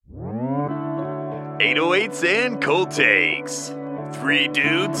808s and cold takes. 3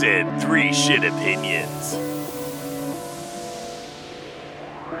 dudes and 3 shit opinions.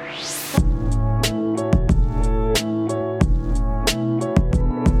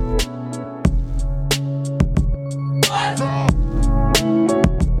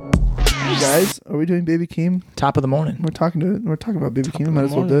 Guys, are we doing Baby Keem? Top of the morning. We're talking about Baby Keem. Might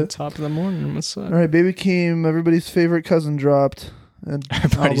as well do it. Top of the morning. What's up? All right, Baby Keem, everybody's favorite cousin, dropped an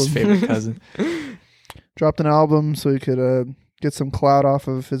Everybody's album. favorite cousin. Dropped an album so he could get some clout off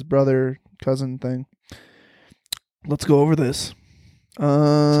of his brother cousin thing. Let's go over this.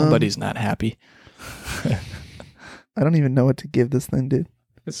 Somebody's not happy. I don't even know what to give this thing, dude.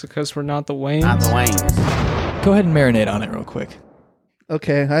 It's because we're not the Waynes. Not the Waynes. Go ahead and marinate on it real quick.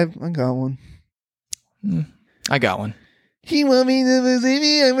 Okay, I got one. I got one. He want me to see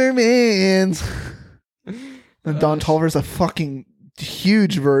me ever man's. And Don Tolliver's a fucking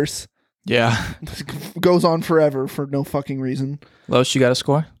huge verse. Yeah. Goes on forever for no fucking reason. Los, you got a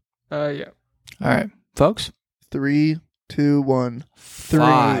score? Yeah. All right. Folks? 3, 2, 1.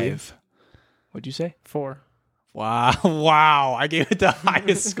 5. What'd you say? 4. Wow. Wow. I gave it the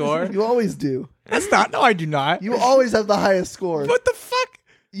highest score. You always do. That's not. No, I do not. You always have the highest score. What the fuck?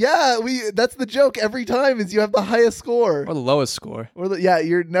 Yeah, that's the joke every time is you have the highest score. Or the lowest score. Yeah,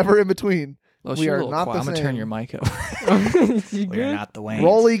 you're never in between. Los, We you're a are little not quiet. I'm the going to same. turn your mic up. You We're good? not the Waynes.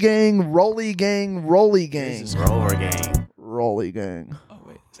 Rolly gang, rolly gang, rolly gang. Roller gang. Rolly gang. Oh,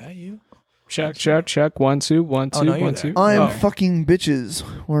 wait. Is that you? Check. 1, 2, 1, 2, Oh, no, you're 1, there. 2. I'm Oh. fucking bitches.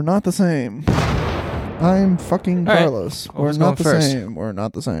 We're not the same. I'm fucking All right. Carlos. Well, We're who's not the going first? same. We're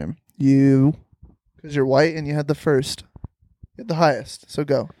not the same. You. Because you're white and you had the first. You had the highest. So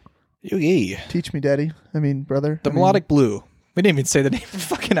go. Yoogie. Teach me, daddy. I mean, brother. The Melodic Blue. We didn't even say the name of the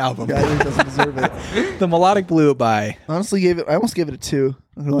fucking album. Guy really doesn't deserve it. The Melodic Blue by Honestly, I almost gave it a 2.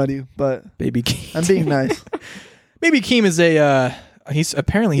 I'm gonna lie to you, but Baby Keem. I'm being nice. Baby Keem is he's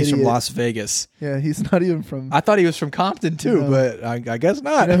from Idiot. Las Vegas. Yeah, he's not even from. I thought he was from Compton too, No. but I guess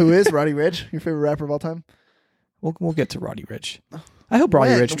not. You know who is Roddy Ricch? Your favorite rapper of all time? We'll get to Roddy Ricch. I hope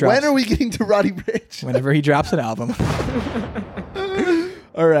Roddy Ricch drops When are we getting to Roddy Ricch? whenever he drops an album.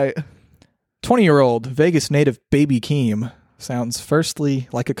 All right. 20-year-old Vegas native Baby Keem sounds firstly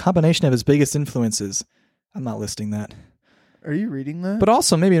like a combination of his biggest influences. I'm not listing that. Are you reading that? But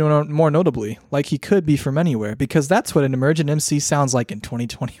also, maybe more notably, like he could be from anywhere, because that's what an emergent MC sounds like in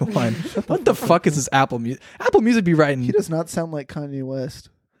 2021. What the fuck is this Apple Music? Apple Music be writing... He does not sound like Kanye West.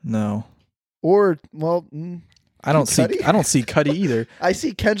 No. Or, well, I don't see Cudi? Cudi either. I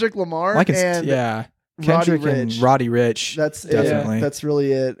see Kendrick Lamar Like and yeah. Roddy Kendrick and Ricch. Roddy Ricch. That's definitely. it. That's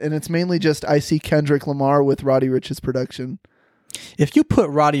really it. And it's mainly just I see Kendrick Lamar with Roddy Ricch's production. If you put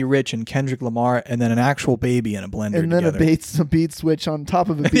Roddy Ricch and Kendrick Lamar and then an actual baby in a blender And then together, a beat switch on top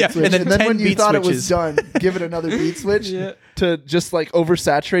of a beat Yeah, switch. and then 10 when you beat thought it switches. was done, give it another beat switch Yeah. to just like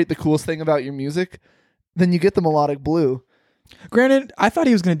oversaturate the coolest thing about your music. Then you get the melodic blue. granted, I thought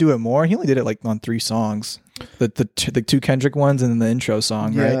he was going to do it more. He only did it like on 3 songs, the 2 Kendrick ones and then the intro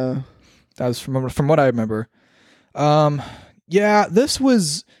song, right? Yeah. That was from what I remember. Yeah, this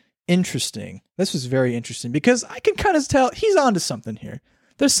was interesting. This was very interesting because I can kind of tell he's onto something here.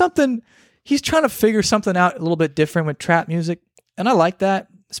 There's something he's trying to figure something out a little bit different with trap music, and I like that.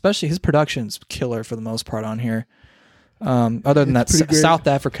 Especially his production's killer for the most part on here. Other than It's that, pretty great. South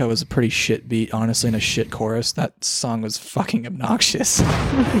Africa was a pretty shit beat, honestly, and a shit chorus. That song was fucking obnoxious.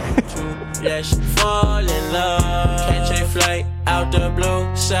 Let's fall in love. Catch a flight out the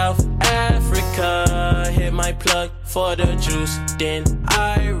blue. South Africa. Hit my plug for the juice. Then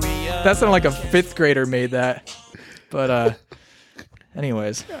I realize. That sounded like a 5th grader made that. But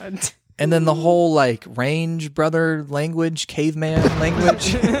anyways. And then the whole like range brother language, caveman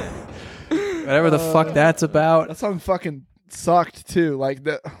language. Whatever the fuck that's about. That song fucking sucked too. Like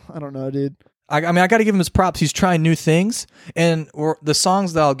that. I don't know, dude. I mean, I got to give him his props. He's trying new things, and the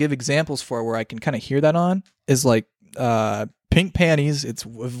songs that I'll give examples for where I can kind of hear that on is like "Pink Panties." It's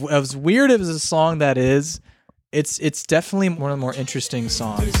as weird as a song that is. It's definitely one of the more interesting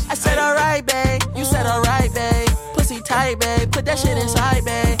songs. I said alright, babe. You said alright, babe. Pussy tight, babe. Put that shit inside,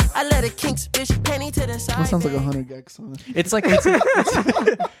 babe. I let it kinks, bitch. Penny to the side. That sounds like a babe. 100 Gex song. It's like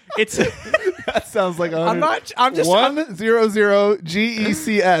it's That sounds like a 100. I'm just 100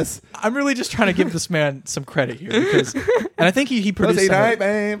 GECS. I'm really just trying to give this man some credit here because, and I think he produced Pussy some tight, of,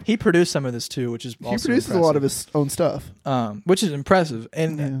 babe. he produced some of this too, which is He also produces a lot of his own stuff. which is impressive.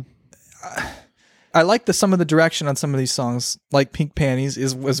 And Yeah. I like some of the direction on some of these songs, like Pink Panties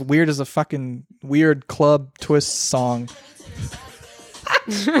is as weird as a fucking weird club twist song.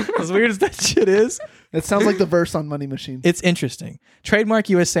 As weird as that shit is, It sounds like the verse on Money Machine. It's interesting. Trademark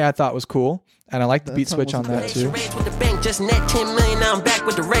USA I thought was cool, and I like the That beat song switch on wasn't that bad. too. Raised with the bank, just net 10 million, now I'm back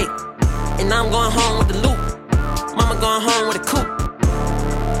with the rate. And I'm going home with the loop. Mama going home with a coupe.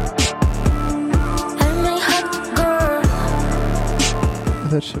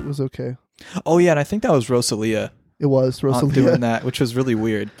 That shit was okay. Oh yeah, and I think that was Rosalia It was doing Rosalia. that, which was really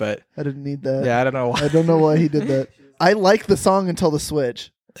weird. But I didn't need that. yeah, I don't know why. I don't know why he did that. I liked the song until the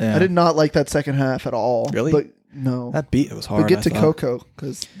switch. Yeah. I did not like that second half at all. Really? But no. That beat was hard. But get I to thought. Coco,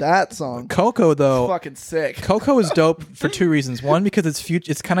 because that song Coco though. fucking sick. Coco is dope for two reasons. One, because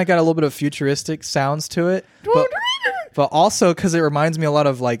it's kind of got a little bit of futuristic sounds to it, but also because it reminds me a lot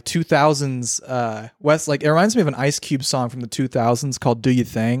of like 2000s West. Like it reminds me of an Ice Cube song from the 2000s called "Do You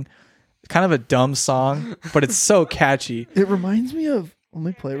Thing." Kind of a dumb song, but it's so catchy. It reminds me of. Let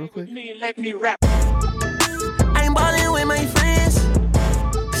me play real quick. I'm balling with my friends,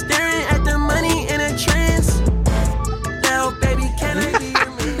 staring at the money in a trance. Now, baby, can I be your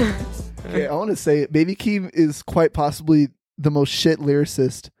man? Okay, I want to say it. Baby Keem is quite possibly the most shit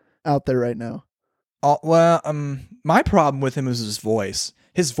lyricist out there right now. My problem with him is his voice.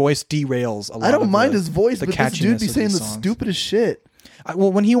 His voice derails a lot. I don't of mind the- his voice, the but this dude be catchiness of saying these the songs. stupidest shit.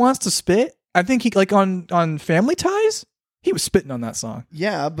 Well, when he wants to spit, I think he like on Family Ties, he was spitting on that song.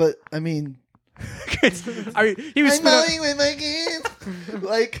 Yeah, but I mean, I mean, he was I'm spitting. balling with my kids.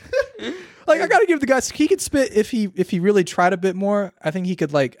 Like, Like I gotta give the guy. He could spit if he really tried a bit more. I think he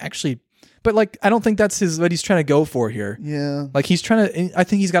could like actually, but like I don't think that's what he's trying to go for here. yeah. Like he's trying to. I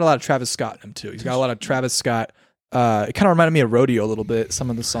think he's got a lot of Travis Scott in him too. He's got a lot of Travis Scott. It kind of reminded me of Rodeo a little bit. Some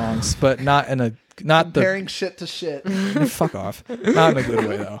of the songs, but not in a Comparing shit to shit. fuck off. Not in a good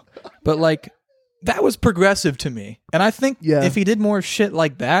way though. But like that was progressive to me, and I think Yeah. if he did more shit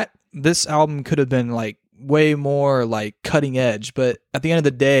like that, this album could have been like way more like cutting edge. But at the end of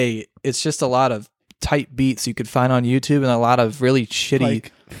the day, it's just a lot of tight beats you could find on YouTube and a lot of really shitty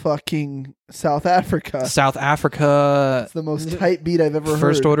Like fucking South Africa. South Africa It's the most tight beat I've ever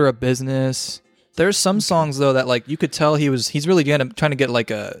First heard. Order of Business. There's some songs though that like you could tell he's really trying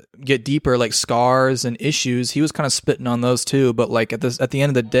to get deeper, like Scars and Issues. He was kind of spitting on those too, but like at the end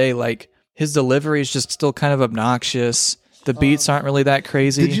of the day, like his delivery is just still kind of obnoxious. The beats aren't really that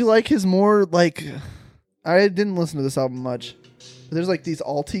crazy. Did you like his more like? I didn't listen to this album much. But there's like these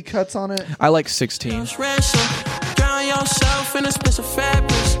alti cuts on it. I like 16. Ransom, drown yourself in a space of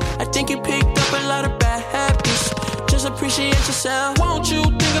fabrics. I think you picked up a lot of bad habits. Just appreciate yourself. Won't you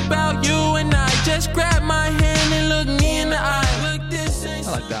think about you and I? Just grab my hand and look me in the eye. Look, this ain't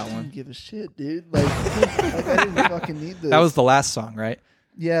I like that I don't one. give a shit, dude. Like I didn't fucking need this. That was the last song, right?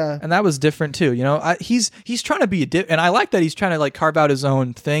 yeah. And that was different too. You know, he's trying to be and I like that he's trying to like carve out his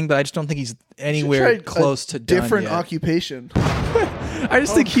own thing, but I just don't think he's anywhere Tried a close to done different yet. occupation. I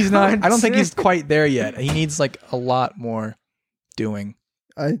just think he's not. I don't think he's quite there yet. He needs like a lot more doing.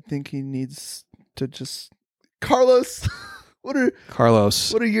 I think he needs to just. Carlos, what are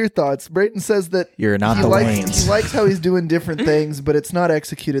Carlos, your thoughts? Brayton says that you're not he the likes Waynes. he likes how he's doing different things, but it's not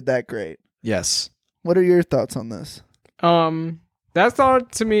executed that great. Yes. What are your thoughts on this? That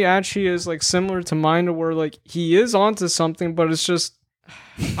thought to me actually is like similar to mine, to where like he is onto something, but it's just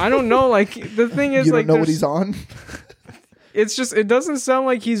I don't know. Like the thing is, You don't like know what there's- he's on. it's just it doesn't sound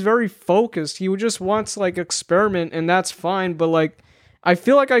like he's very focused. He just wants like experiment, and that's fine. But like I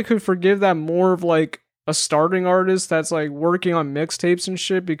feel like I could forgive that more of like a starting artist that's like working on mixtapes and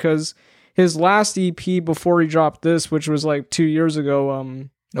shit, because his last EP before he dropped this, which was like 2 years ago,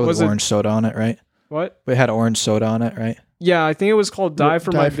 It was Was it- orange soda on it, right? what? We had orange soda on it, right? Yeah, I think it was called Die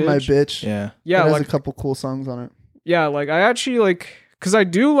for My Bitch. Bitch. Yeah. Yeah, it has like a couple cool songs on it. yeah, like I actually like, because I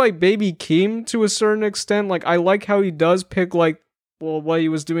do like Baby Keem to a certain extent. Like I like how he does pick like, well, what he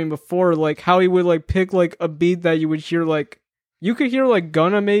was doing before, like how he would like pick like a beat that you would hear like, you could hear like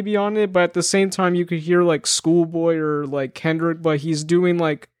Gunna maybe on it, but at the same time you could hear like Schoolboy or like Kendrick, but he's doing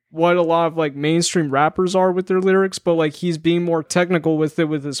like what a lot of like mainstream rappers are with their lyrics, but like he's being more technical with it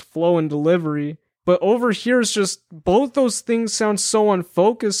with his flow and delivery. But over here, it's just both those things sound so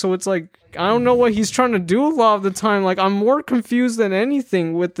unfocused. So it's like, I don't know what he's trying to do a lot of the time. Like, I'm more confused than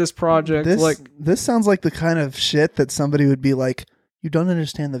anything with this project. This sounds like the kind of shit that somebody would be like, you don't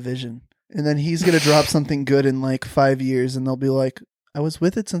understand the vision. And then he's going to drop something good in like 5 years and they'll be like, I was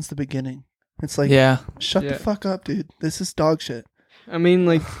with it since the beginning. It's like, Yeah. shut Yeah. the fuck up, dude. This is dog shit. I mean,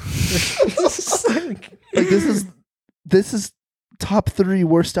 like, Like this is top 3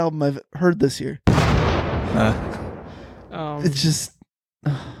 worst album I've heard this year. It's just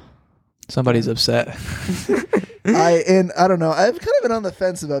Somebody's upset. I don't know. I've kind of been on the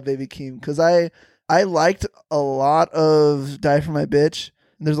fence about Baby Keem because I liked a lot of Die for My Bitch.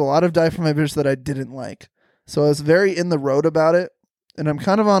 And there's a lot of Die For My Bitch that I didn't like. So I was very in the road about it. And I'm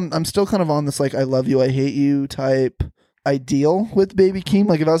still kind of on this like I love you, I hate you type ideal with Baby Keem.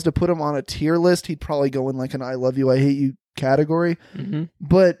 Like if I was to put him on a tier list, he'd probably go in like an I love you, I hate you category. Mm-hmm.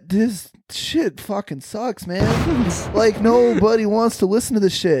 But this shit fucking sucks, man. Like nobody wants to listen to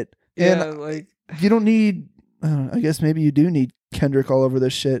this shit. Yeah, And like you don't need, I guess maybe you do need Kendrick all over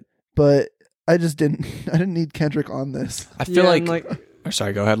this shit. But I didn't need Kendrick on this. I feel and, like or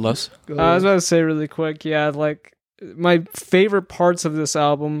sorry, go ahead, Les. I was about to say really quick, yeah, like my favorite parts of this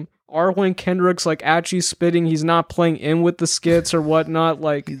album are when Kendrick's like actually spitting. He's not playing in with the skits or whatnot.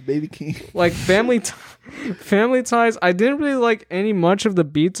 Like He's Baby Keem. like Family Ties. I didn't really like any much of the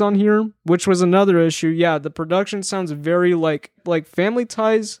beats on here, which was another issue. Yeah, the production sounds very like Family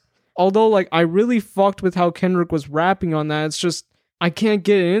Ties. Although like I really fucked with how Kendrick was rapping on that. It's just I can't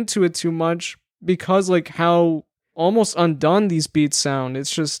get into it too much because like how almost undone these beats sound.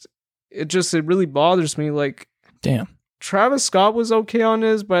 It really bothers me. Like Damn. Travis Scott was okay on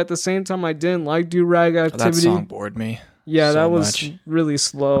his, but at the same time, I didn't like Do Rag Activity. That song bored me. Yeah, so that was much. really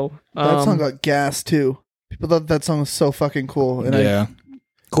slow. That song got gas too. People thought that song was so fucking cool. And Yeah.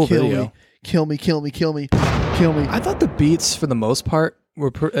 Cool kill video. me, kill me, kill me, kill me, kill me. I thought the beats for the most part were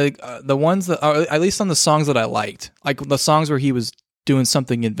the ones that, at least on the songs that I liked, like the songs where he was doing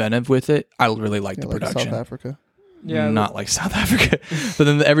something inventive with it, I really liked the like production. South Africa. Yeah, Not like South Africa. But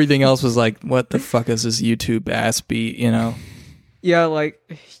then everything else was like, what the fuck is this YouTube ass beat, you know? yeah, like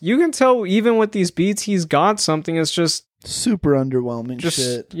you can tell even with these beats, he's got something. It's just Super underwhelming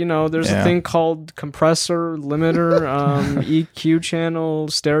shit. there's Yeah. a thing called compressor, limiter, EQ channel,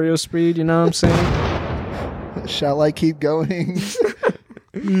 stereo speed. You know what I'm saying? Shall I keep going?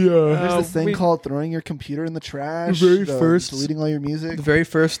 Yeah. There's this thing called throwing your computer in the trash. The very first- deleting all your music. The very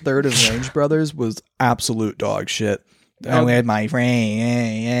first third of Range Brothers was absolute dog shit. I with my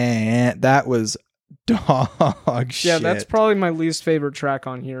friend. That was dog shit. Yeah, that's probably my least favorite track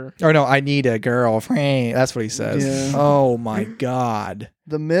on here. Or no, I need a girlfriend. That's what he says. Yeah. Oh my god.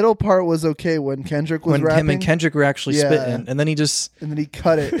 The middle part was okay when Kendrick was When rapping. him and Kendrick were actually Yeah. spitting, and then he just And then he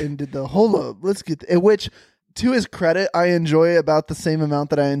cut it and did the hold up, let's get which to his credit, I enjoy about the same amount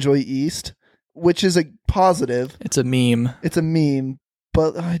that I enjoy East, which is a positive. it's a meme. It's a meme,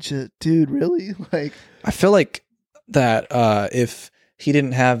 but I just dude, really? Like I feel like that if he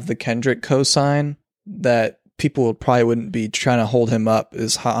didn't have the Kendrick cosign, that people probably wouldn't be trying to hold him up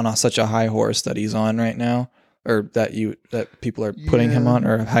on such a high horse that he's on right now, or that people are putting him Yeah. on,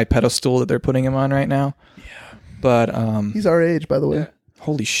 or a high pedestal that they're putting him on right now. Yeah. But he's our age, by the way.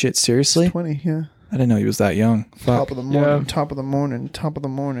 holy shit, seriously? 20, yeah. I didn't know he was that young. Fuck. Top of the morning, Yeah. top of the morning, top of the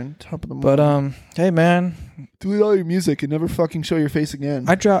morning, top of the morning. But hey man, delete all your music and never fucking show your face again.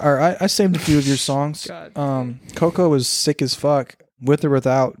 I saved a few of your songs. God. Coco was sick as fuck, with or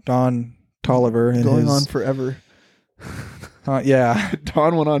without Don Toliver and Going his, on forever. yeah.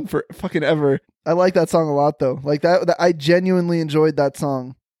 Don went on for fucking ever. I like that song a lot though. Like that I genuinely enjoyed that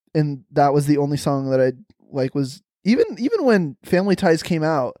song, and that was the only song that I like. Was even when Family Ties came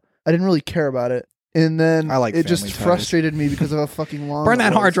out, I didn't really care about it, and then I like it just Family Ties. frustrated me because of how fucking long. Burn it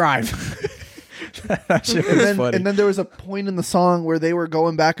that was. hard drive. That shit was funny. And then there was a point in the song where they were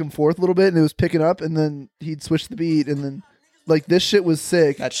going back and forth a little bit, and it was picking up, and then he'd switch the beat, and then like this shit was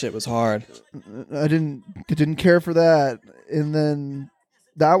sick. That shit was hard. I didn't care for that, and then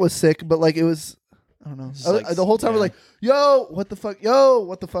that was sick. But like it was, I don't know. It's like- The whole time I was yeah. like, "Yo, what the fuck? Yo,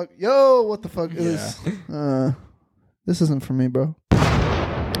 what the fuck? Yo, what the fuck?" It was. This isn't for me, bro.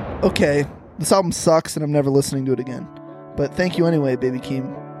 Okay, this album sucks, and I'm never listening to it again. But thank you anyway, Baby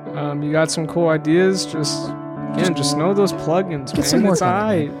Keem. You got some cool ideas. Just know those plugins, Get man. some work It's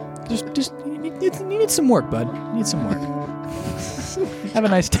on it, aight. Just you need some work, bud. You need some work. Have a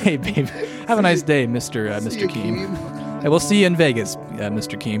nice day, babe. Have a nice day, Mr. See ya, Mr. Keem. Hey, we'll see you in Vegas,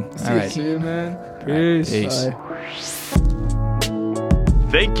 Mr. Keem. All right. See you, man. Peace. Peace. Bye.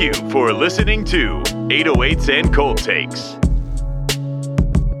 Thank you for listening to 808s and Cold Takes.